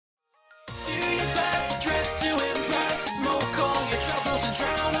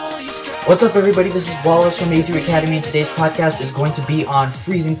What's up, everybody? This is Wallace from A3Academy, and today's podcast is going to be on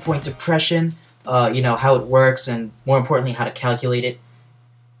freezing point depression, how it works, and more importantly, how to calculate it.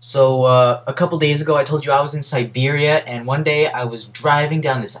 So, a couple days ago, I told you I was in Siberia, and one day I was driving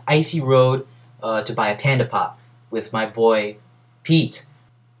down this icy road to buy a Panda Pop with my boy, Pete.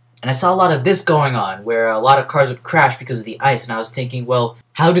 And I saw a lot of this going on, where a lot of cars would crash because of the ice, and I was thinking, well,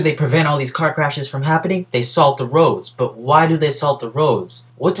 how do they prevent all these car crashes from happening? They salt the roads. But why do they salt the roads?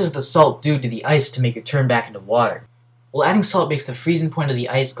 What does the salt do to the ice to make it turn back into water? Well, adding salt makes the freezing point of the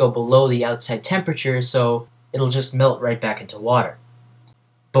ice go below the outside temperature, so it'll just melt right back into water.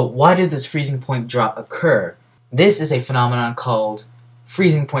 But why does this freezing point drop occur? This is a phenomenon called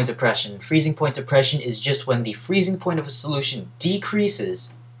freezing point depression. Freezing point depression is just when the freezing point of a solution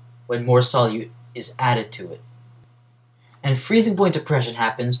decreases when more solute is added to it. And freezing point depression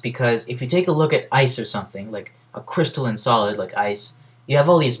happens because if you take a look at ice or something, like a crystalline solid like ice, you have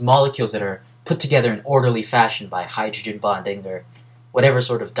all these molecules that are put together in orderly fashion by hydrogen bonding or whatever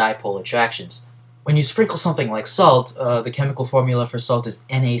sort of dipole attractions. When you sprinkle something like salt, the chemical formula for salt is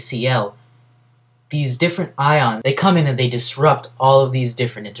NaCl. These different ions, they come in and they disrupt all of these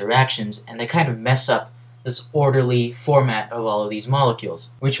different interactions, and they kind of mess up this orderly format of all of these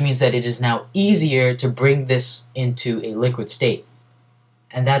molecules, which means that it is now easier to bring this into a liquid state.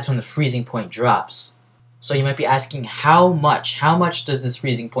 And that's when the freezing point drops. So you might be asking, how much does this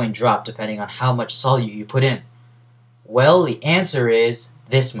freezing point drop depending on how much solute you put in? Well, the answer is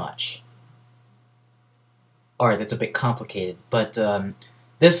this much. Alright, that's a bit complicated, but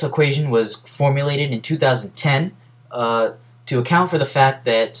this equation was formulated in 2010 to account for the fact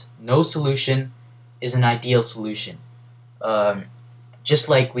that no solution is an ideal solution. Just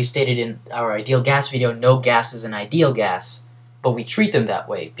like we stated in our ideal gas video, no gas is an ideal gas, but we treat them that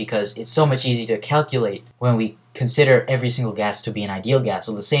way because it's so much easier to calculate when we consider every single gas to be an ideal gas.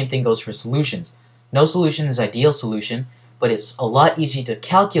 So the same thing goes for solutions. No solution is ideal solution, but it's a lot easier to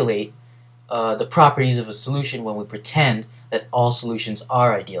calculate the properties of a solution when we pretend that all solutions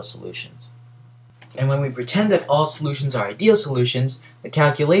are ideal solutions. And when we pretend that all solutions are ideal solutions, the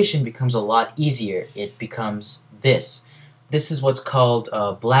calculation becomes a lot easier. It becomes this. This is what's called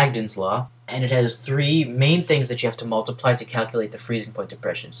Blagden's law, and it has three main things that you have to multiply to calculate the freezing point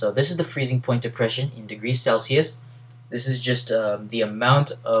depression. So this is the freezing point depression in degrees Celsius. This is just the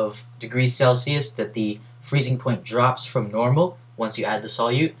amount of degrees Celsius that the freezing point drops from normal once you add the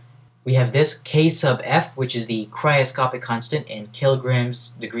solute. We have this K sub F, which is the cryoscopic constant in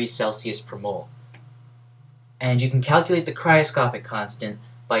kilograms degrees Celsius per mole. And you can calculate the cryoscopic constant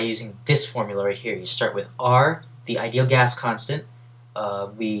by using this formula right here. You start with R, the ideal gas constant.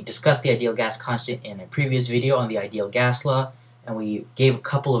 We discussed the ideal gas constant in a previous video on the ideal gas law, and we gave a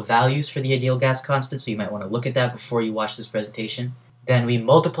couple of values for the ideal gas constant, so you might want to look at that before you watch this presentation. Then we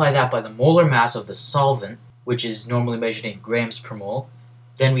multiply that by the molar mass of the solvent, which is normally measured in grams per mole.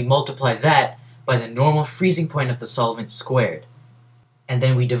 Then we multiply that by the normal freezing point of the solvent squared. And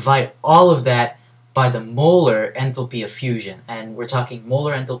then we divide all of that by the molar enthalpy of fusion, and we're talking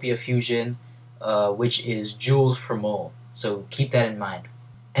molar enthalpy of fusion, which is joules per mole, so keep that in mind.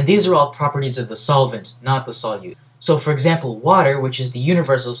 And these are all properties of the solvent, not the solute. So for example, water, which is the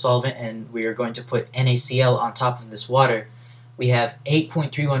universal solvent, and we are going to put NaCl on top of this water, we have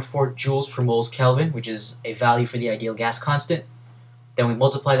 8.314 joules per moles Kelvin, which is a value for the ideal gas constant. Then we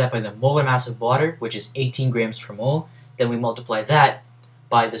multiply that by the molar mass of water, which is 18 grams per mole. Then we multiply that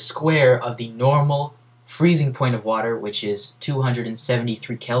by the square of the normal freezing point of water, which is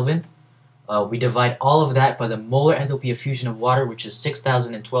 273 Kelvin. We divide all of that by the molar enthalpy of fusion of water, which is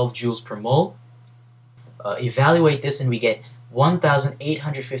 6,012 joules per mole. Evaluate this and we get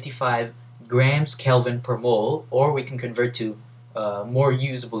 1,855 grams Kelvin per mole, or we can convert to more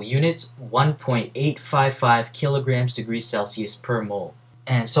usable units, 1.855 kilograms degrees Celsius per mole.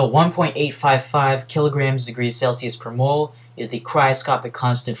 And so 1.855 kilograms degrees Celsius per mole is the cryoscopic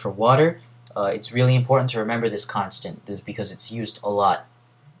constant for water. It's really important to remember this constant because it's used a lot.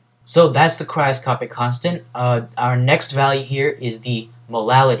 So that's the cryoscopic constant. Our next value here is the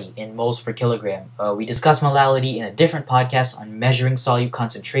molality in moles per kilogram. We discussed molality in a different podcast on measuring solute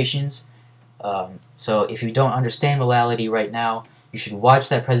concentrations. So if you don't understand molality right now, you should watch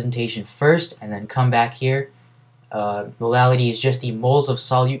that presentation first and then come back here. Molality is just the moles of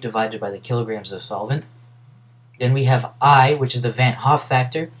solute divided by the kilograms of solvent. Then we have I, which is the Van Hoff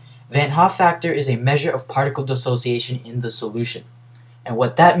factor. Van Hoff factor is a measure of particle dissociation in the solution. And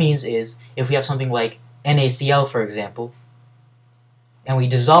what that means is, if we have something like NaCl, for example, and we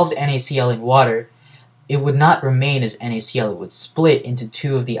dissolved NaCl in water, it would not remain as NaCl. It would split into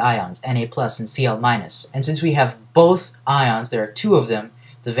two of the ions, Na plus and Cl minus. And since we have both ions, there are two of them,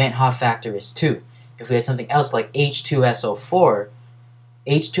 the Van Hoff factor is 2. If we had something else like H2SO4,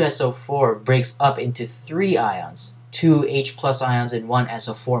 H2SO4 breaks up into 3 ions, 2 H plus ions and 1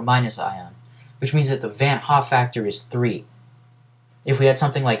 SO4 minus ion, which means that the Van Hoff factor is 3. If we had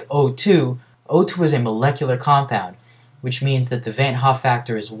something like O2, O2 is a molecular compound, which means that the Van Hoff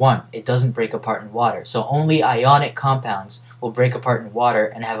factor is 1. It doesn't break apart in water. So only ionic compounds will break apart in water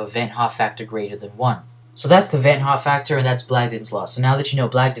and have a Van Hoff factor greater than 1. So that's the Van Hoff factor, and that's Blagden's law. So now that you know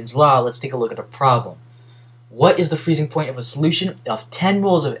Blagden's law, let's take a look at a problem. What is the freezing point of a solution of 10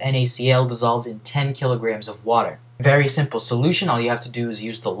 moles of NaCl dissolved in 10 kilograms of water? Very simple solution. All you have to do is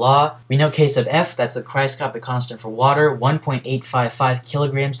use the law. We know K sub F, that's the cryoscopic constant for water, 1.855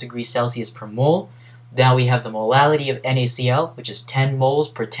 kilograms degrees Celsius per mole. Now we have the molality of NaCl, which is 10 moles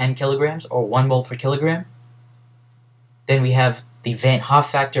per 10 kilograms, or 1 mole per kilogram. Then we have the Van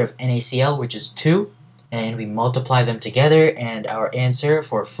Hoff factor of NaCl, which is 2. And we multiply them together, and our answer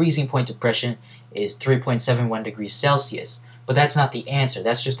for freezing point depression is 3.71 degrees Celsius. But that's not the answer,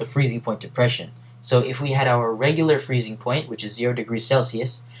 that's just the freezing point depression. So if we had our regular freezing point, which is 0 degrees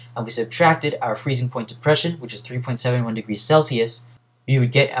Celsius, and we subtracted our freezing point depression, which is 3.71 degrees Celsius, we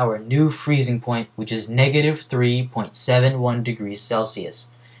would get our new freezing point, which is negative 3.71 degrees Celsius.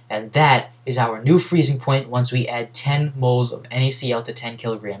 And that is our new freezing point once we add 10 moles of NaCl to 10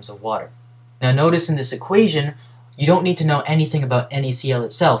 kilograms of water. Now notice in this equation, you don't need to know anything about NaCl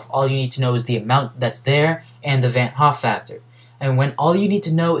itself. All you need to know is the amount that's there and the Van Hoff factor. And when all you need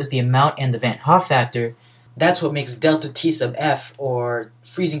to know is the amount and the Van Hoff factor, that's what makes delta T sub F, or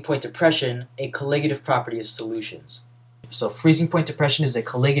freezing point depression, a colligative property of solutions. So freezing point depression is a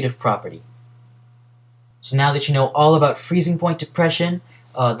colligative property. So now that you know all about freezing point depression,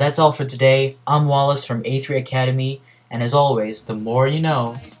 that's all for today. I'm Wallace from A3 Academy. And as always, the more you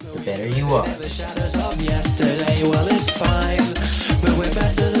know, the better you are. The shadows of yesterday, well, it's fine. We're way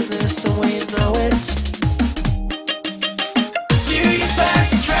better than this, and we know it.